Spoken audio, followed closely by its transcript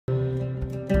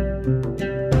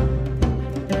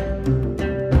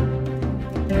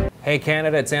Hey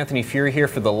Canada, it's Anthony Fury here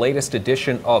for the latest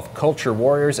edition of Culture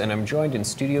Warriors, and I'm joined in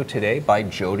studio today by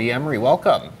Jodie Emery.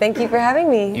 Welcome. Thank you for having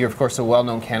me. You're of course a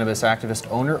well-known cannabis activist,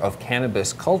 owner of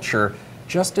Cannabis Culture.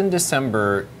 Just in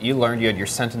December, you learned you had your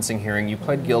sentencing hearing. You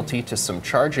pled guilty to some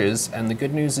charges, and the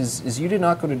good news is you did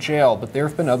not go to jail, but there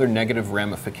have been other negative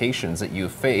ramifications that you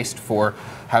have faced for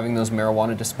having those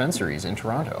marijuana dispensaries in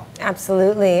Toronto.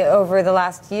 Absolutely. Over the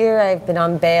last year, I've been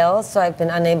on bail, so I've been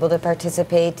unable to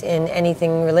participate in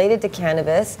anything related to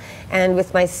cannabis. And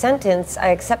with my sentence, I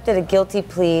accepted a guilty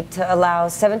plea to allow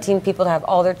 17 people to have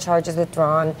all their charges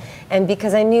withdrawn. And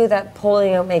because I knew that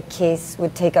pulling out my case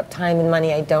would take up time and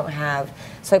money I don't have.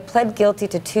 So I pled guilty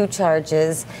to 2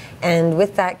 charges, and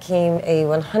with that came a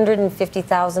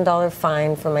 $150,000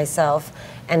 fine for myself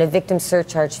and a victim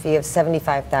surcharge fee of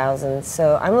 $75,000.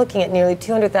 So I'm looking at nearly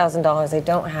 $200,000 I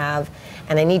don't have,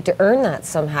 and I need to earn that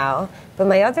somehow. But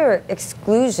my other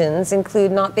exclusions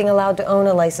include not being allowed to own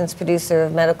a licensed producer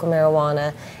of medical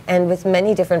marijuana, and with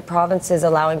many different provinces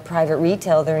allowing private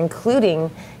retail, they're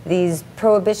including these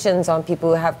prohibitions on people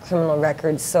who have criminal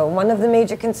records. So one of the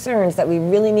major concerns that we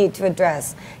really need to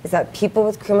address is that people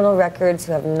with criminal records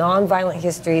who have non-violent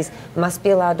histories must be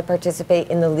allowed to participate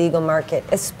in the legal market,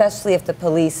 especially if the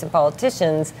police and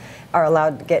politicians are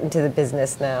allowed to get into the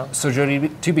business now. So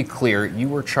Jodie, to be clear, you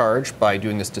were charged by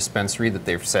doing this dispensary that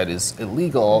they've said is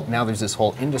illegal. Now there's this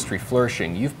whole industry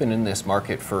flourishing. You've been in this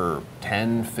market for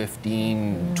 10,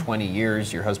 15, 20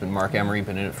 years. Your husband, Mark Emery,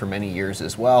 been in it for many years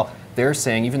as well. They're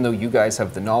saying, even though you guys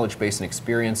have the knowledge base and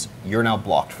experience, you're now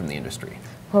blocked from the industry.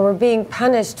 Well, we're being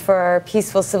punished for our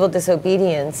peaceful civil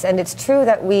disobedience, and it's true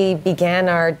that we began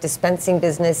our dispensing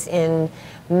business in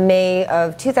May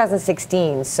of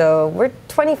 2016, so we're a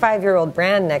 25-year-old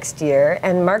brand next year,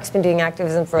 and Mark's been doing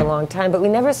activism for a long time, but we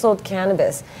never sold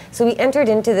cannabis. So we entered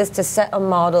into this to set a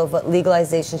model of what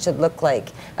legalization should look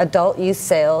like. Adult use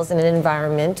sales in an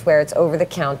environment where it's over the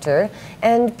counter,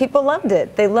 and people loved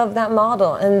it. They loved that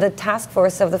model, and the task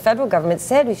force of the federal government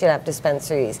said we should have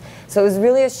dispensaries. So it was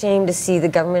really a shame to see the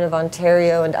government of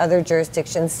Ontario and other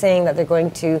jurisdictions saying that they're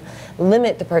going to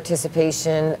limit the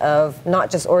participation of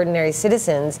not just ordinary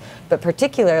citizens, but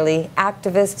particularly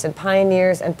activists and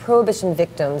pioneers and prohibition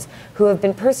victims who have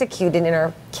been persecuted in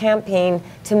our campaign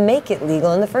to make it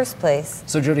legal in the first place.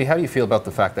 So Jodie, how do you feel about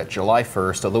the fact that July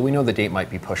 1st, although we know the date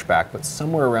might be pushed back, but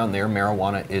somewhere around there,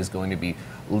 marijuana is going to be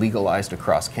legalized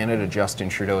across Canada? Justin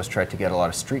Trudeau has tried to get a lot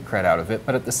of street cred out of it,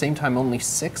 but at the same time, only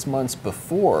 6 months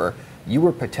before, you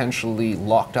were potentially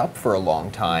locked up for a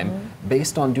long time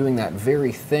based on doing that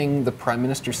very thing the Prime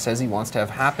Minister says he wants to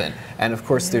have happen. And of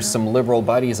course, there's some Liberal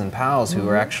buddies and pals who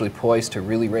are actually poised to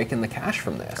really rake in the cash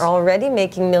from this. Already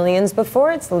making millions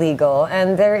before it's legal,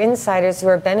 and they're insiders who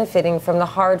are benefiting from the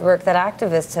hard work that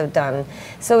activists have done.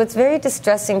 So it's very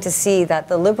distressing to see that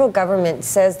the Liberal government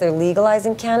says they're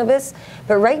legalizing cannabis,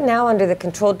 but right now under the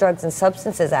Controlled Drugs and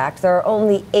Substances Act, there are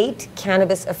only 8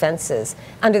 cannabis offenses.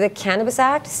 Under the Cannabis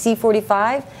Act, C-45,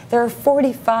 there are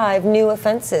 45 new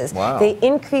offenses. Wow. They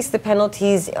increased the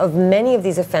penalties of many of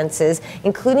these offenses,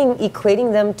 including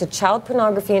equating them to child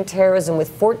pornography and terrorism with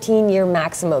 14-year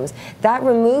maximums. That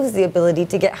removes the ability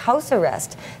to get house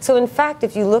arrest. So in fact,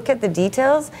 if you look at the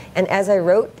details, and as I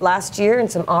wrote last year in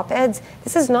some op-eds,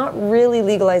 this is not really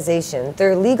legalization.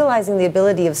 They're legalizing the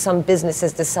ability of some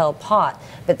businesses to sell pot,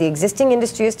 but the existing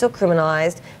industry is still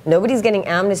criminalized. Nobody's getting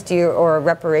amnesty or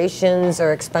reparations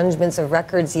or expungements of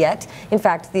records yet. In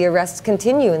fact, the arrests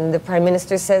continue, and the Prime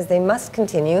Minister says they must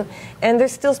continue, and they're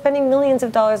still spending millions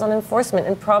of dollars on enforcement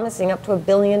and promising up to $1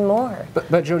 billion more. But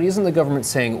Jodie, isn't the government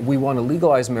saying we want to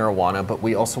legalize marijuana, but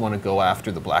we also want to go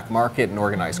after the black market and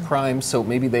organized crime? So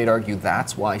maybe they'd argue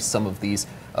that's why some of these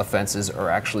offenses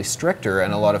are actually stricter,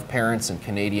 and a lot of parents and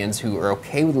Canadians who are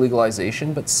okay with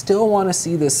legalization but still want to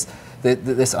see this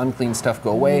unclean stuff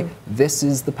go away, this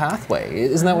is the pathway.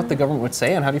 Isn't that what the government would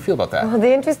say, and how do you feel about that? Well,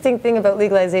 the interesting thing about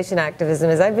legalization activism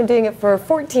is I've been doing it for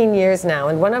 14 years now,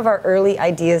 and one of our early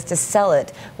ideas to sell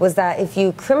it was that if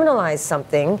you criminalize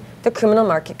something, the criminal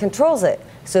market controls it.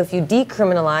 So if you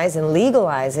decriminalize and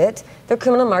legalize it, the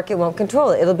criminal market won't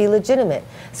control it. It'll be legitimate.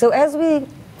 So as we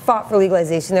fought for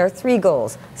legalization, there are 3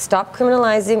 goals. Stop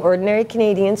criminalizing ordinary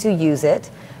Canadians who use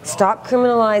it. Stop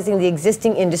criminalizing the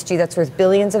existing industry that's worth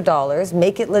billions of dollars,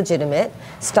 make it legitimate,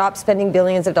 stop spending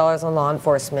billions of dollars on law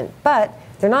enforcement. But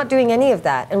they're not doing any of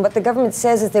that. And what the government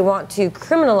says is they want to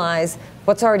criminalize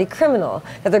what's already criminal,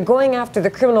 that they're going after the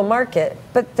criminal market,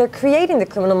 but they're creating the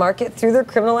criminal market through their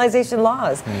criminalization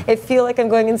laws. I feel like I'm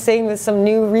going insane with some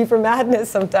new reefer madness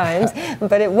sometimes,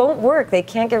 but it won't work. They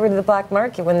can't get rid of the black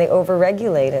market when they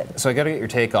over-regulate it. So I got to get your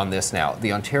take on this now.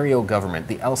 The Ontario government,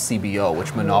 the LCBO,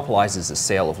 which monopolizes the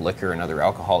sale of liquor and other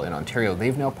alcohol in Ontario,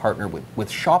 they've now partnered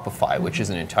with Shopify, which is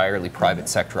an entirely private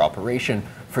sector operation,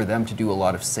 for them to do a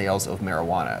lot of sales of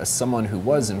marijuana. As someone who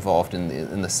was involved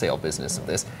in the sale business of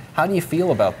this, how do you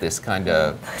feel about this kind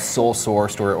of sole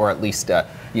sourced or at least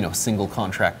single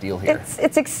contract deal here?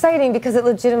 It's exciting because it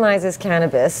legitimizes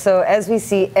cannabis. So as we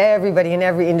see everybody in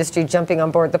every industry jumping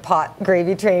on board the pot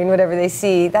gravy train, whatever they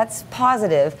see, that's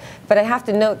positive. But I have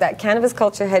to note that Cannabis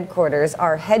Culture headquarters,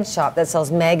 our head shop that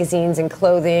sells magazines and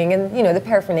clothing and the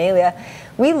paraphernalia,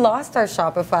 we lost our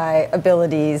Shopify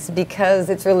abilities because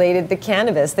it's related to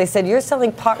cannabis. They said, you're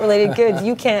selling pot-related goods.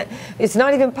 You can't, it's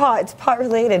not even pot, it's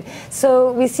pot-related.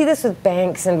 So we see this with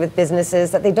banks and with businesses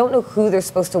that they don't know who they're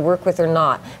supposed to work with or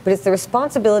not. But it's the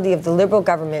responsibility of the Liberal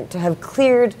government to have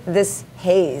cleared this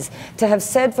haze, to have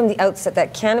said from the outset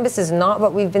that cannabis is not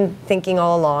what we've been thinking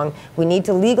all along. We need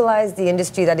to legalize the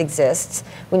industry that exists.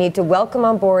 We need to welcome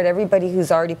on board everybody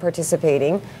who's already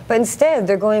participating. But instead,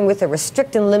 they're going with a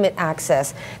restrict and limit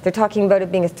access. They're talking about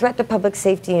it being a threat to public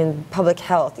safety and public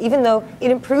health, even though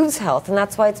it improves health, and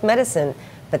that's why it's medicine.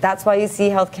 But that's why you see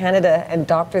Health Canada and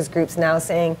doctors groups now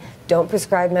saying, don't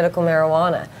prescribe medical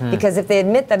marijuana. Because if they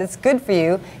admit that it's good for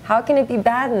you, how can it be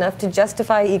bad enough to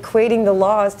justify equating the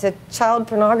laws to child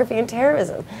pornography and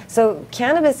terrorism? So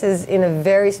cannabis is in a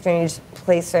very strange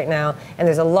place right now, and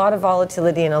there's a lot of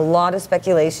volatility and a lot of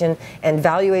speculation and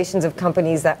valuations of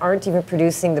companies that aren't even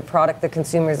producing the product that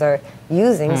consumers are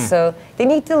using. So they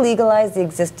need to legalize the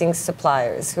existing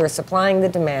suppliers who are supplying the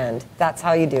demand. That's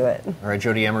how you do it. All right,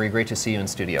 Jodie Emery, great to see you in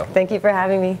studio. Thank you for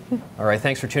having me. All right,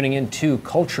 thanks for tuning in to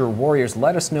Culture Warriors.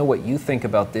 Let us know what you think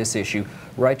about this issue.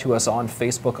 Write to us on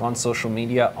Facebook, on social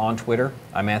media, on Twitter.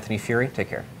 I'm Anthony Fury. Take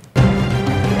care.